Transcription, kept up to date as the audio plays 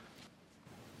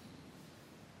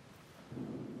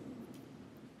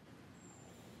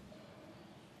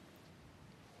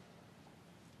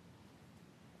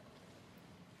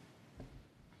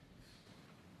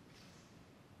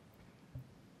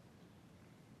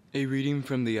A reading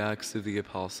from the Acts of the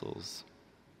Apostles.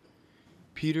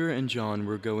 Peter and John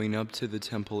were going up to the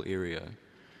temple area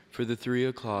for the 3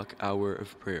 o'clock hour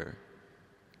of prayer.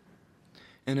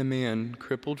 And a man,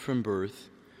 crippled from birth,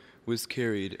 was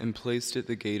carried and placed at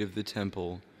the gate of the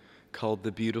temple, called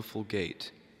the Beautiful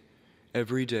Gate,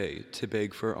 every day to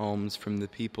beg for alms from the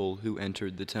people who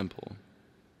entered the temple.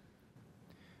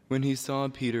 When he saw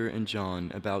Peter and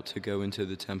John about to go into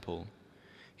the temple,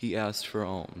 he asked for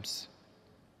alms.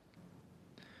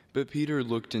 But Peter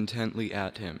looked intently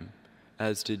at him,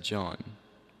 as did John,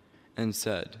 and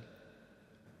said,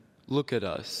 "Look at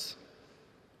us."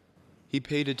 He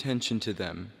paid attention to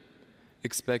them,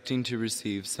 expecting to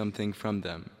receive something from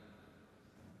them.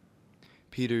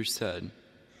 Peter said,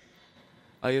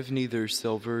 "I have neither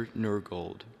silver nor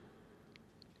gold,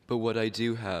 but what I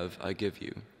do have I give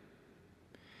you.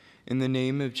 In the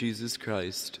name of Jesus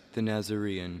Christ, the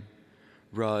Nazarene,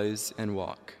 rise and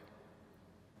walk."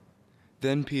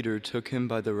 Then Peter took him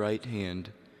by the right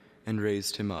hand and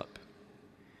raised him up,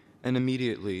 and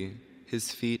immediately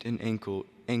his feet and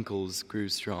ankles grew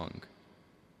strong.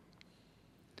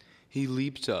 He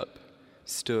leaped up,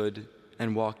 stood,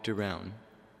 and walked around,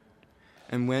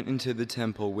 and went into the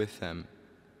temple with them,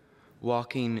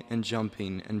 walking and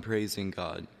jumping and praising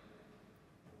God.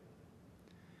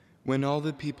 When all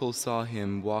the people saw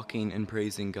him walking and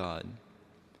praising God,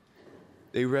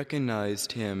 they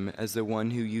recognized him as the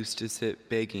one who used to sit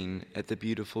begging at the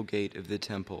Beautiful Gate of the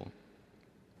temple,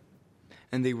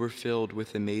 and they were filled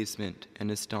with amazement and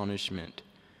astonishment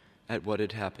at what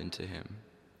had happened to him.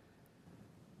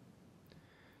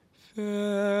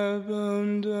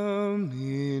 Verbum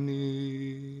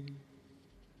Domini.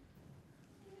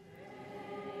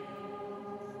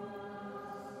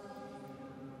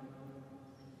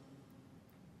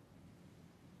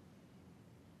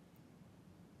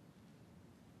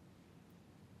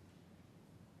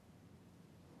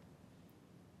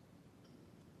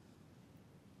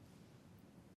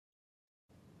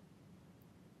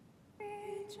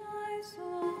 Rejoice, O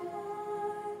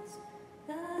hearts,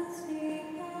 that seek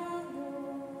the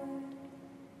Lord.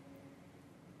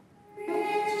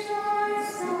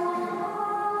 Rejoice, O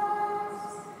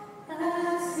hearts,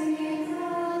 that seek the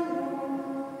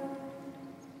Lord.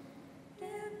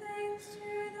 Give thanks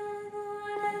to the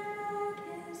Lord and note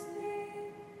his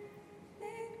name.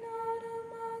 Make known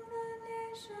among the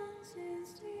nations his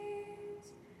deeds.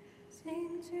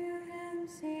 Sing to him,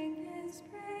 sing his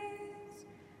praise.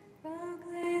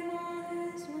 Proclaim all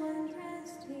his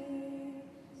wondrous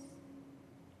deeds.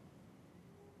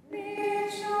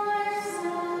 Rejoice, O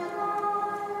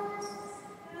hearts,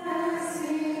 that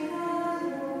seek the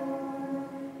Lord.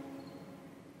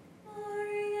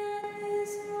 Glory in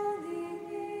his holy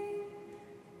name.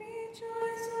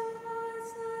 Rejoice, O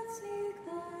hearts that seek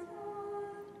the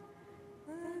Lord.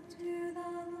 Look to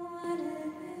the Lord in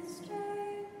his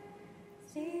strength.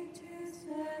 Seek to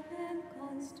serve him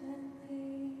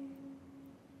constantly.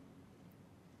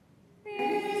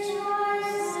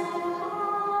 Rejoice, O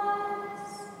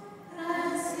hearts,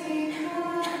 that seek the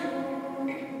Lord.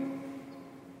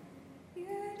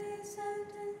 You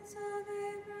descendants of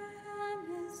Abraham,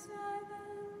 his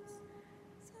servants,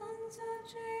 sons of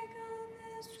Jacob,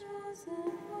 his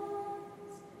chosen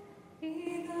ones. He,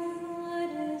 the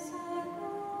Lord, is our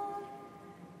God.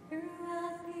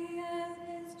 Throughout the earth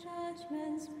his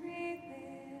judgments prevail.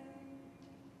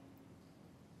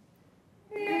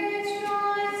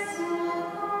 Rejoice, O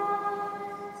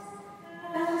hearts,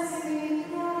 that seek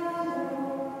the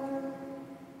Lord.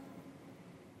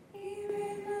 He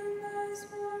remembers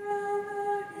forever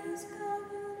his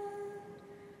covenant,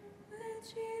 which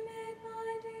he made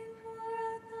binding for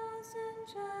 1,000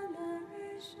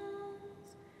 generations,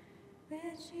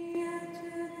 which he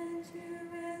entered into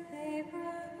with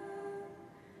Abraham,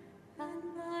 and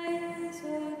by his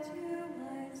oath to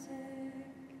Isaac.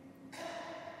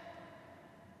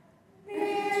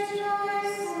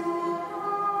 Rejoice, O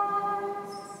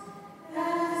hearts,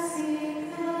 that seek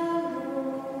the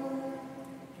Lord.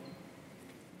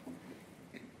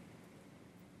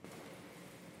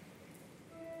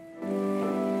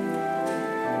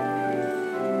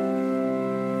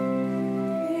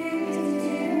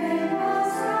 Victim in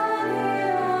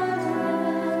Rosario.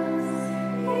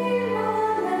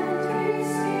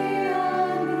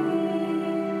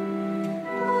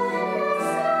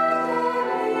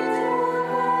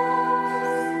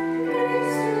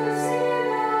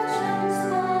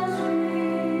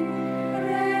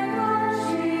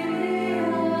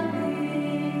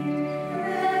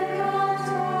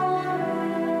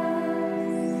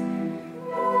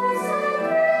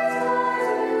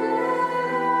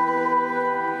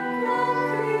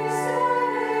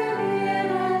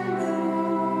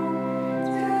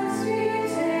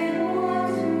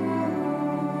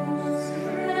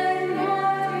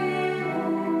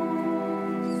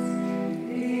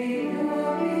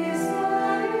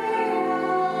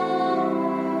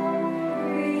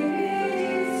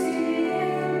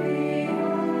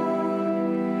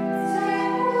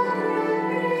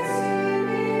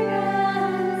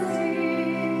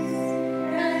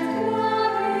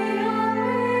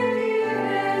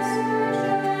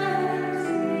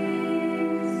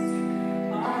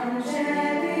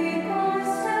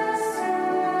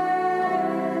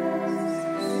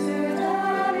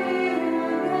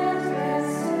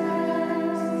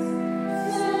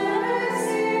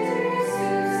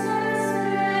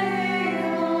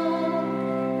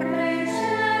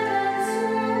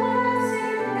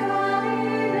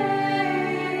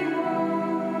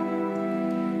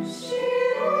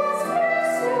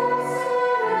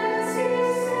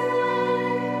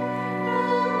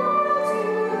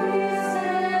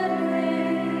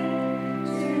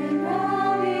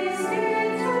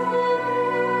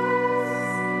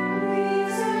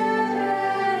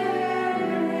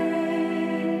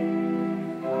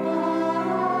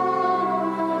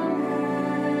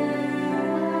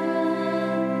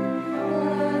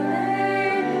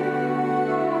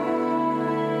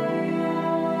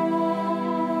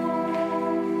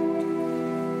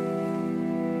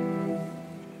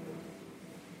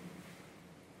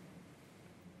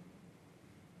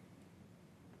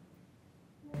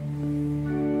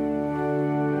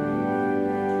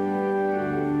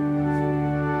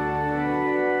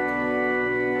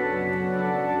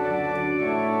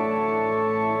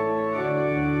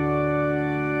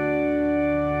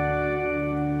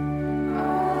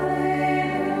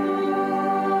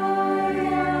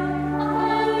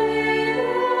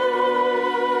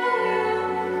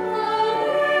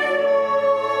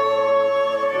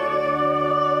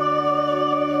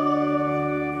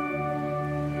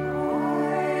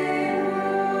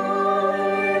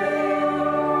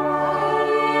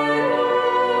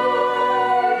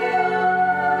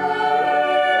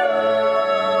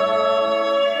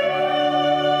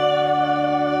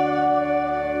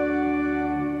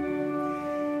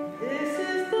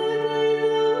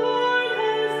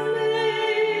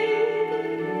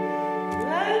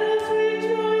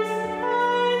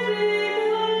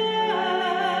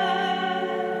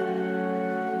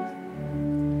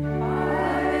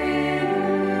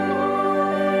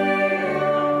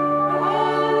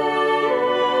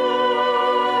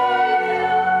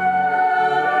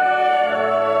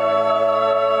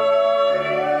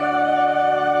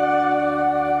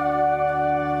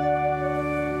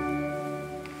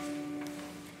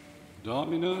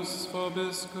 Dominus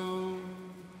vobiscum.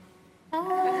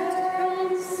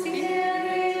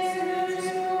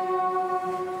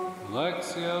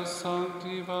 Lectio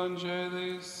Sancti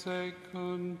Evangelii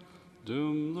secundum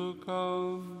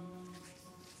Lucam.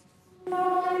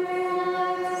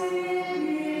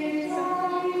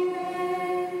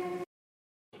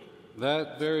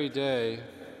 That very day,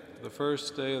 the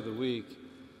first day of the week,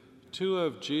 2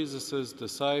 of Jesus'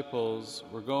 disciples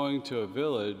were going to a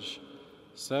village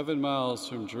 7 miles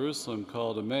from Jerusalem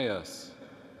called Emmaus,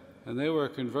 and they were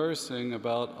conversing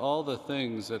about all the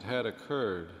things that had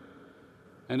occurred.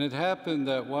 And it happened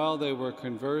that while they were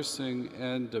conversing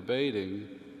and debating,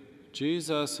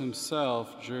 Jesus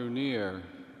himself drew near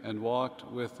and walked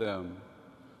with them.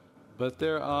 But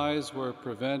their eyes were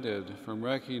prevented from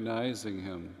recognizing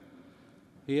him.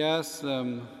 He asked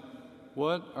them,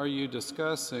 "What are you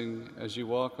discussing as you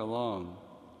walk along?"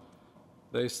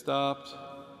 They stopped,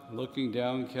 looking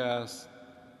downcast.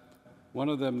 One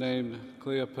of them, named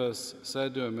Cleopas,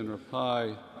 said to him in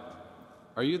reply,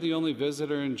 "Are you the only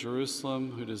visitor in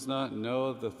Jerusalem who does not know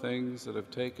of the things that have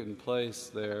taken place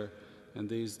there in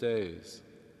these days?"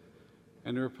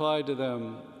 And he replied to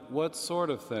them, "What sort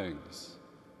of things?"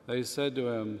 They said to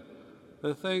him,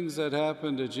 "The things that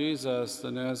happened to Jesus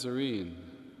the Nazarene,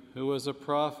 who was a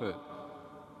prophet,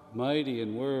 mighty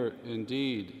in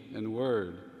deed and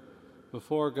word,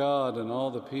 before God and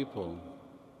all the people.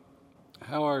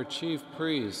 How our chief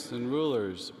priests and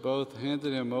rulers both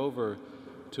handed him over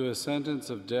to a sentence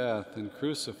of death and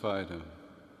crucified him.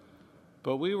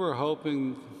 But we were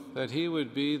hoping that he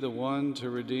would be the one to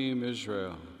redeem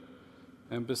Israel.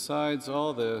 And besides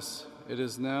all this, it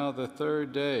is now the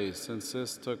 3rd day since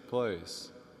this took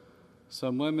place.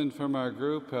 Some women from our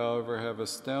group, however, have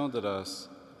astounded us.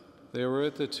 They were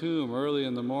at the tomb early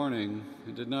in the morning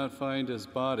and did not find his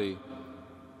body.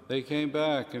 They came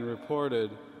back and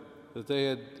reported that they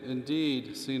had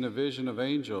indeed seen a vision of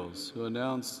angels who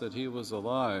announced that he was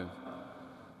alive.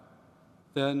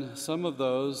 Then some of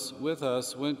those with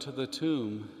us went to the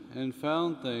tomb and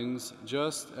found things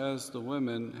just as the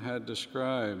women had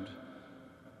described,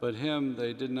 but him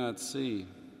they did not see.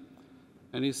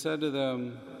 And he said to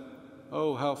them,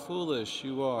 'Oh, how foolish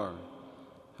you are!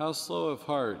 How slow of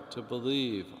heart to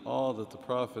believe all that the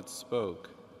prophets spoke!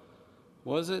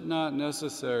 Was it not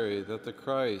necessary that the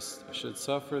Christ should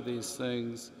suffer these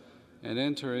things and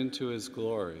enter into his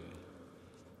glory?'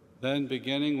 Then,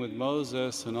 beginning with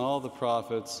Moses and all the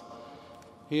prophets,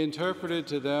 he interpreted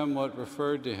to them what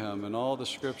referred to him in all the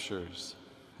scriptures.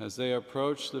 As they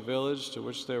approached the village to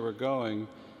which they were going,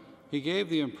 he gave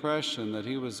the impression that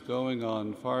he was going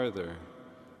on farther.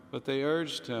 But they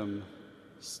urged him,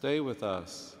 'Stay with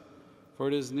us, for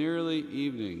it is nearly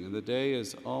evening and the day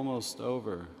is almost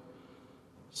over.'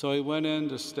 So he went in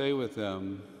to stay with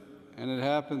them, and it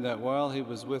happened that while he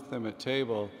was with them at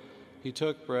table, he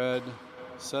took bread,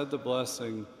 said the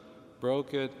blessing,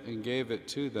 broke it, and gave it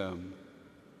to them.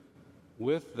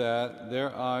 With that,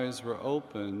 their eyes were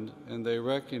opened, and they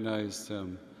recognized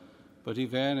him, but he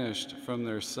vanished from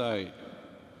their sight.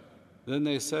 Then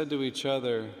they said to each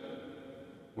other,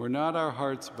 'Were not our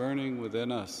hearts burning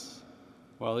within us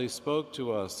while he spoke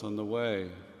to us on the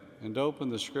way and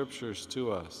opened the scriptures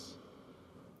to us?'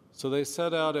 So they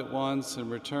set out at once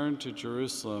and returned to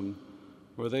Jerusalem,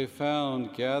 where they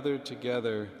found gathered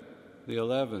together the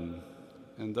 11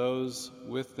 and those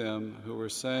with them who were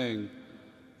saying,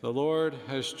 'The Lord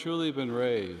has truly been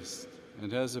raised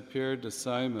and has appeared to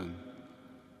Simon.'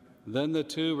 Then the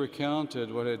 2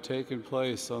 recounted what had taken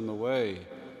place on the way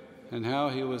and how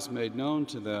he was made known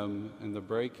to them in the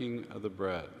breaking of the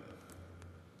bread.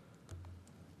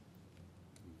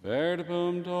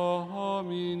 Verbum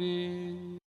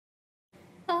Domini.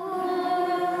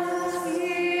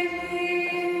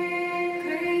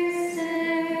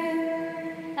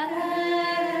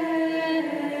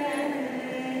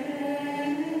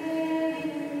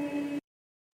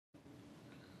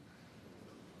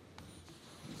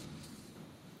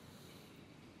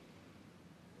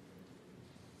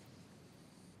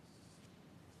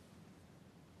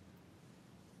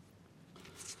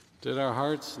 Did our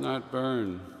hearts not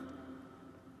burn?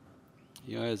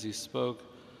 As he spoke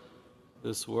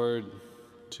this word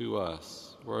to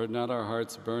us, were not our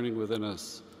hearts burning within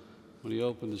us when he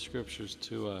opened the scriptures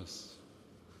to us?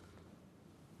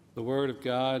 The word of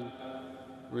God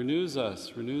renews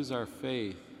us, renews our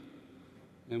faith.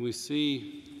 And we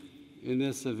see in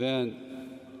this event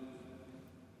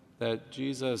that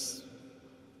Jesus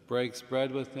breaks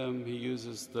bread with them. He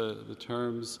uses the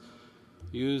terms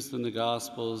used in the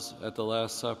Gospels at the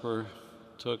Last Supper: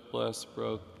 took, blessed,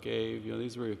 broke, gave.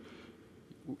 These were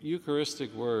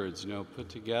Eucharistic words, put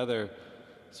together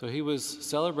So he was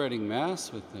celebrating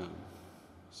Mass with them.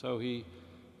 So he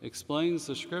explains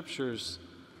the scriptures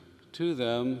to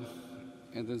them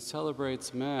and then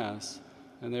celebrates Mass,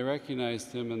 and they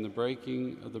recognized him in the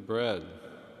breaking of the bread.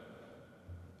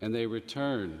 And they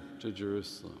returned to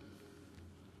Jerusalem.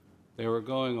 They were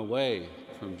going away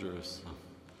from Jerusalem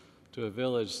to a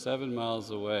village 7 miles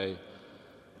away.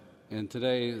 And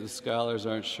today the scholars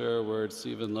aren't sure where it's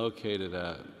even located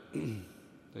at.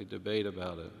 They debate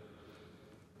about it.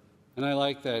 And I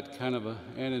like that kind of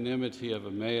anonymity of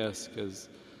Emmaus because,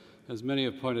 as many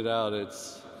have pointed out,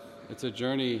 it's a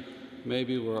journey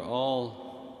maybe we're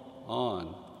all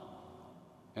on.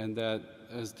 And that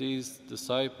as these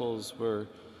disciples were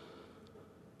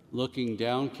looking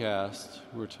downcast,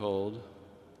 we're told,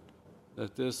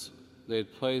 that they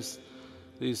had placed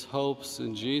these hopes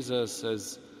in Jesus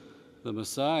as the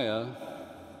Messiah,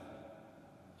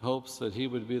 hopes that he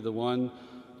would be the one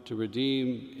to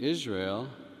redeem Israel,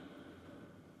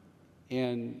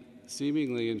 and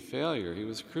seemingly in failure, he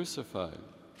was crucified.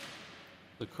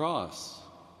 The cross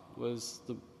was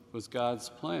God's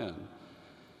plan.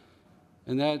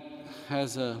 And that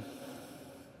has a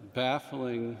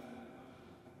baffling,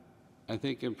 I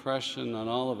think, impression on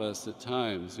all of us at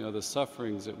times. You know, the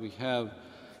sufferings that we have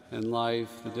in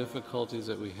life, the difficulties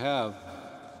that we have,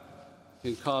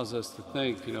 can cause us to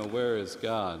think, you know, where is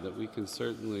God? That we can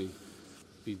certainly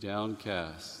be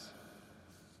downcast.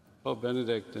 Pope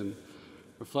Benedict, in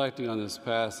reflecting on this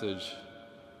passage,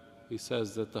 he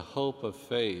says that the hope of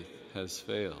faith has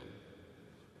failed.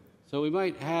 So we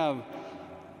might have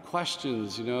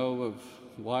questions, you know, of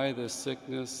why this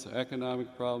sickness,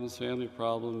 economic problems, family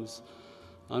problems,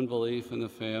 unbelief in the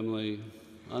family,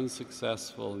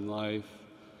 unsuccessful in life.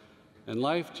 And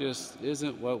life just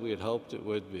isn't what we had hoped it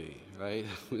would be, right?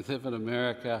 We live in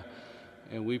America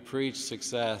and we preach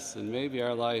success, and maybe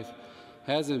our life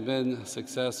hasn't been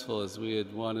successful as we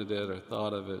had wanted it or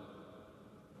thought of it.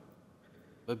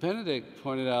 But Benedict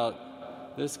pointed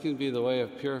out this can be the way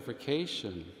of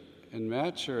purification and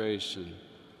maturation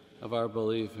of our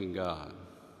belief in God.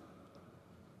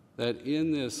 That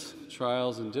in this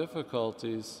trials and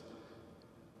difficulties,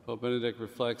 Pope Benedict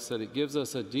reflects that it gives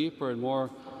us a deeper and more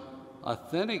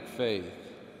authentic faith,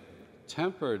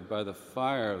 tempered by the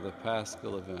fire of the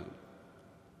Paschal event.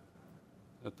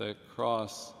 At that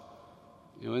cross,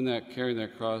 you know, in that carrying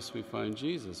that cross, we find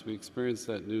Jesus. We experience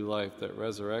that new life, that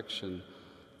resurrection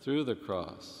through the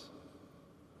cross.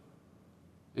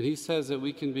 And he says that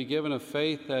we can be given a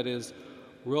faith that is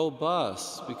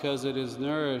robust because it is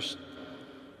nourished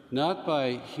not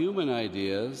by human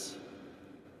ideas,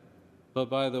 but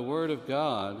by the Word of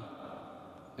God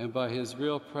and by His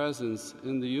real presence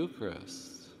in the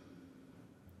Eucharist.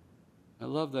 I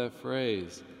love that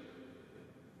phrase,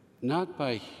 not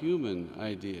by human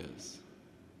ideas.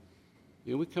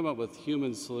 You know, we come up with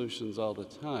human solutions all the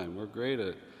time. We're great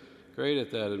at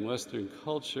that in Western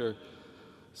culture,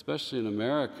 especially in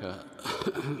America.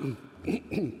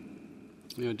 You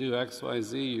know, do X, Y,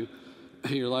 Z,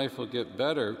 your life will get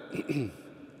better.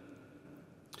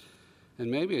 And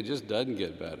maybe it just doesn't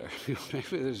get better.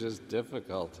 Maybe there's just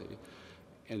difficulty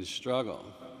and struggle,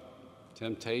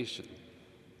 temptation.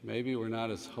 Maybe we're not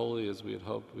as holy as we had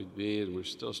hoped we'd be, and we're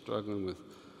still struggling with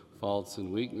faults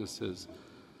and weaknesses.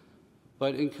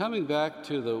 But in coming back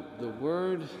to the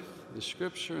Word, the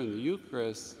Scripture, and the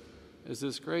Eucharist is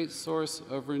this great source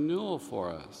of renewal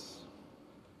for us.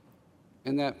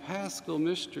 And that Paschal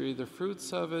mystery, the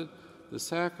fruits of it, the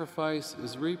sacrifice,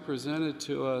 is represented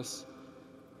to us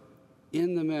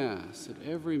in the Mass, at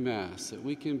every Mass, that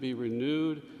we can be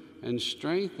renewed and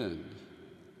strengthened,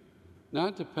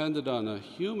 not dependent on a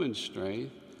human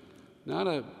strength, not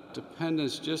a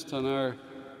dependence just on our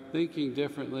thinking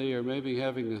differently or maybe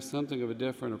having something of a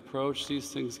different approach.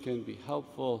 These things can be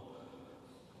helpful,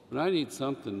 but I need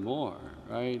something more,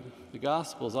 right? The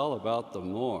gospel is all about the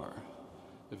more.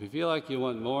 If you feel like you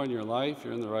want more in your life,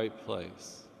 you're in the right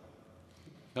place.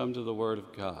 Come to the Word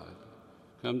of God.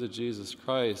 Come to Jesus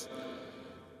Christ.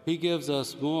 He gives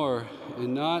us more,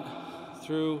 and not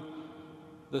through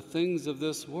the things of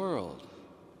this world.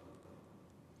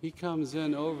 He comes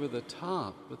in over the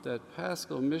top with that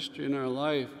Paschal mystery in our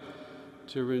life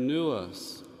to renew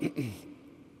us.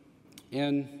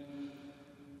 And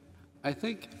I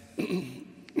think,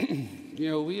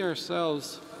 we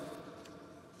ourselves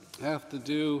have to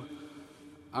do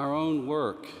our own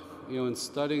work, in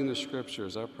studying the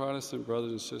Scriptures. Our Protestant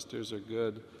brothers and sisters are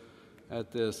good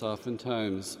at this,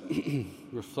 oftentimes,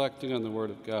 reflecting on the Word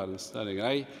of God and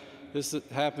studying. This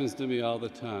happens to me all the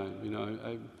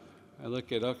time. I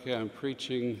look at, I'm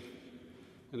preaching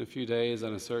in a few days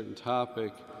on a certain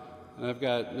topic, and I've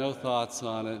got no thoughts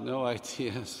on it, no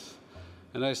ideas.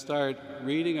 And I start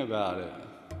reading about it.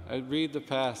 I read the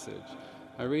passage.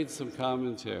 I read some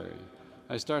commentary.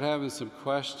 I start having some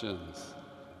questions.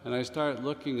 And I start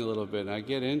looking a little bit, and I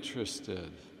get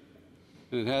interested.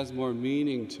 And it has more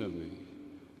meaning to me.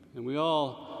 And we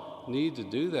all need to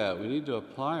do that. We need to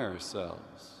apply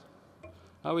ourselves.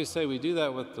 I always say we do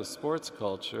that with the sports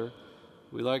culture.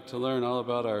 We like to learn all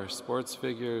about our sports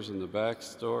figures and the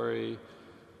backstory.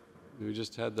 We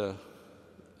just had the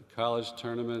college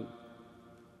tournament,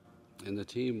 and the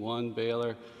team won,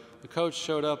 Baylor. The coach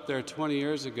showed up there 20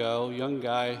 years ago, young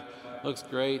guy, looks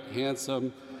great,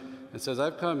 handsome, and says,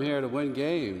 I've come here to win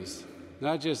games,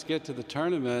 not just get to the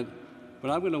tournament, but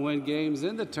I'm going to win games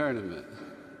in the tournament.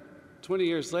 20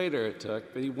 years later it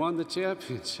took, but he won the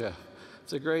championship.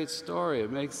 It's a great story.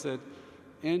 It makes it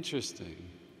interesting.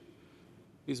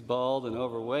 He's bald and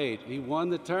overweight. He won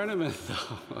the tournament,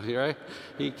 though, right?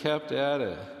 He kept at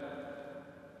it.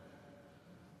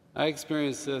 I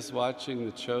experienced this watching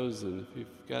The Chosen. If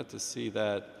you've got to see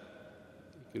that,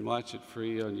 you can watch it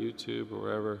free on YouTube or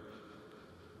wherever.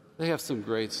 They have some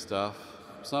great stuff.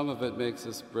 Some of it makes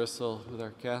us bristle with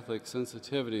our Catholic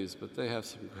sensitivities, but they have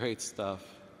some great stuff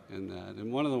in that.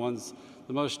 And one of the ones,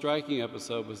 the most striking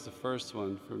episode was the first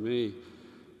one for me,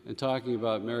 in talking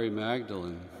about Mary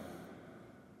Magdalene.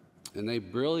 And they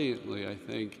brilliantly, I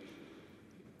think,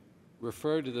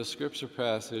 referred to the scripture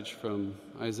passage from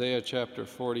Isaiah chapter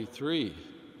 43.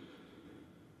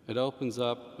 It opens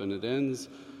up and it ends,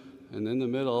 and in the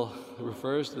middle it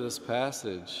refers to this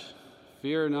passage.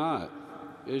 Fear not,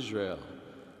 Israel,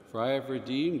 for I have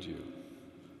redeemed you.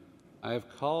 I have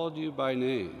called you by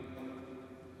name.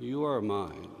 You are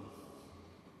mine.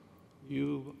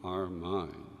 You are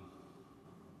mine.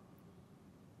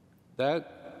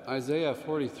 That Isaiah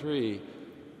 43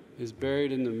 is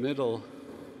buried in the middle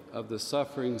of the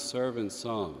suffering servant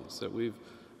songs that we've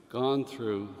gone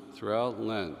throughout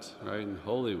Lent, right, in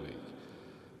Holy Week.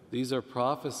 These are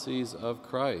prophecies of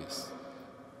Christ.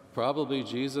 Probably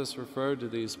Jesus referred to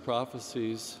these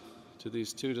prophecies to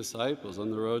these two disciples on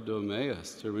the road to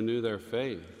Emmaus to renew their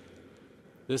faith.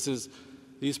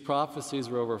 These prophecies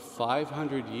were over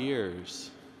 500 years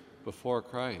before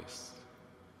Christ.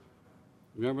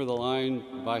 Remember the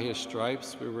line, by his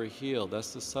stripes we were healed.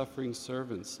 That's the suffering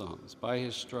servant songs. By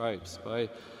his stripes, by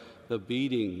the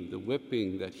beating, the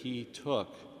whipping that he took,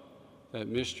 that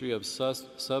mystery of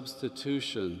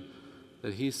substitution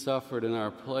that he suffered in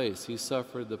our place. He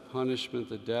suffered the punishment,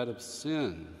 the debt of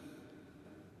sin.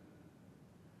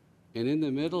 And in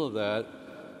the middle of that,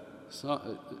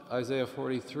 Isaiah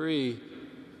 43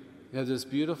 has this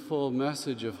beautiful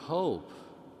message of hope.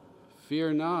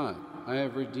 Fear not, I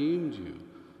have redeemed you.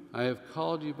 I have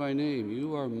called you by name.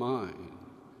 You are mine.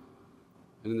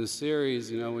 And in the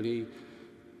series, when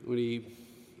he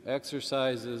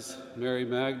exorcises Mary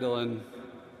Magdalene,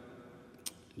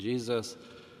 Jesus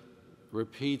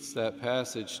repeats that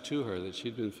passage to her that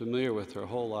she'd been familiar with her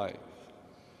whole life.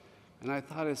 And I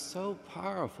thought it's so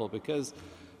powerful because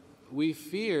we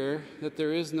fear that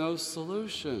there is no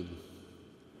solution.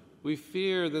 We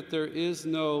fear that there is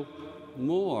no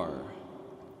more.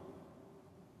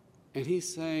 And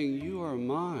he's saying, you are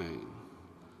mine.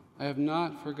 I have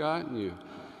not forgotten you.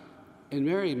 And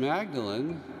Mary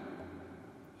Magdalene,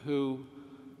 who,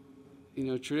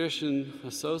 tradition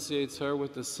associates her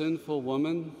with the sinful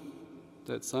woman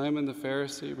that Simon the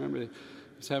Pharisee, remember, he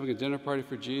was having a dinner party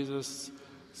for Jesus.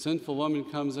 Sinful woman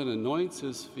comes in, anoints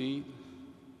his feet,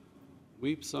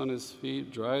 weeps on his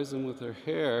feet, dries them with her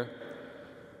hair.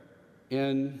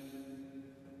 And,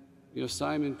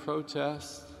 Simon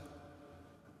protests.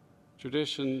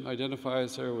 Tradition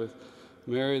identifies her with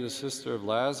Mary, the sister of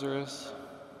Lazarus.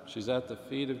 She's at the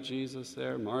feet of Jesus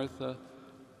there. Martha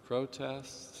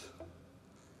protests.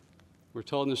 We're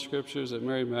told in the scriptures that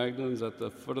Mary Magdalene's at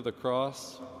the foot of the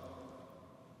cross,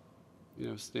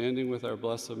 standing with our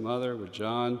Blessed Mother, with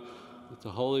John, with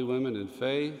the holy women in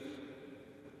faith.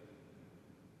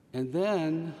 And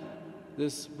then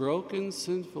this broken,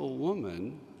 sinful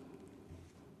woman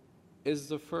is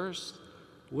the first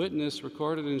witness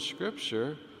recorded in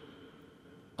Scripture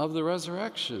of the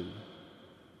resurrection.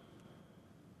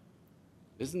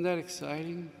 Isn't that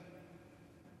exciting?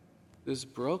 This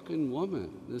broken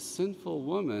woman, this sinful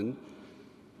woman,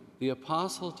 the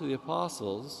apostle to the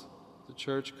apostles, the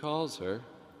church calls her,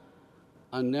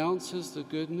 announces the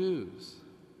good news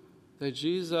that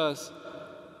Jesus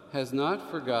has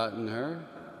not forgotten her.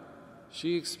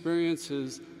 She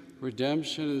experiences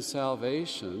redemption and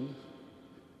salvation.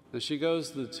 And she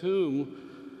goes to the tomb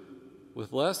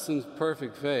with less than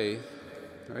perfect faith,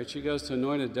 right? She goes to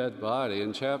anoint a dead body.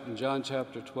 In John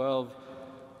chapter 12,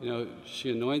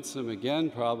 she anoints him again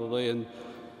probably,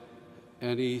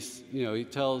 and he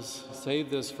tells, "Save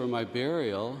this for my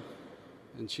burial,"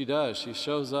 and she does. She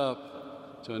shows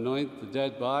up to anoint the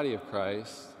dead body of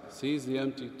Christ, sees the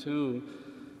empty tomb,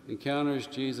 encounters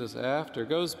Jesus after,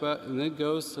 goes back, and then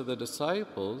goes to the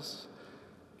disciples,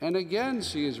 and again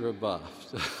she is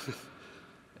rebuffed,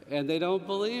 and they don't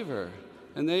believe her,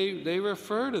 and they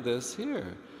refer to this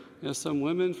here. Some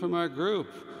women from our group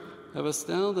have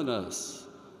astounded us.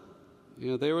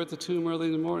 They were at the tomb early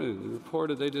in the morning and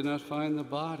reported they did not find the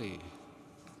body.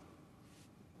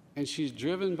 And she's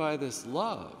driven by this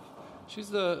love.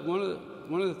 She's one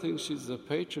of the things she's the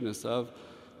patroness of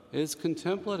is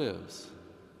contemplatives.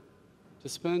 To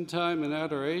spend time in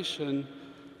adoration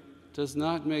does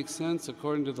not make sense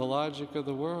according to the logic of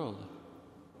the world.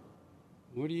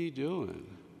 What are you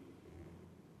doing?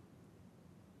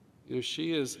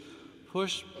 She is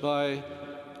pushed by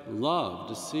love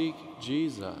to seek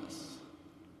Jesus.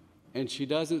 And she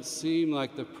doesn't seem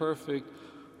like the perfect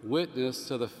witness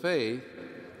to the faith,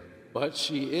 but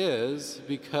she is,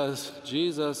 because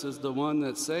Jesus is the one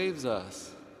that saves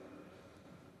us.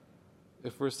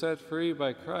 If we're set free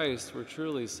by Christ, we're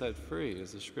truly set free,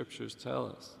 as the scriptures tell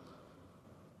us.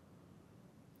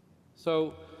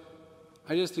 So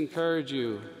I just encourage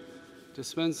you to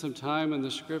spend some time in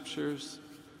the scriptures,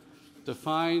 to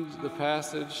find the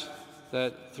passage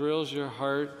that thrills your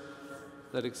heart,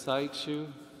 that excites you.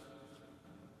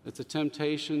 It's a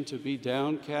temptation to be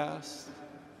downcast.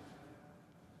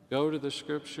 Go to the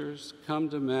scriptures, come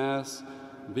to Mass,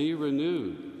 be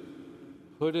renewed.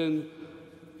 Put in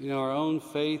our own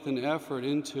faith and effort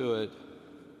into it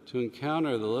to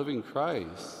encounter the living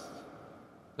Christ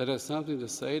that has something to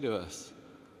say to us,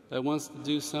 that wants to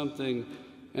do something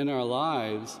in our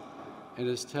lives and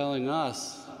is telling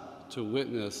us to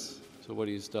witness to what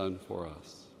he's done for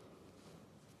us.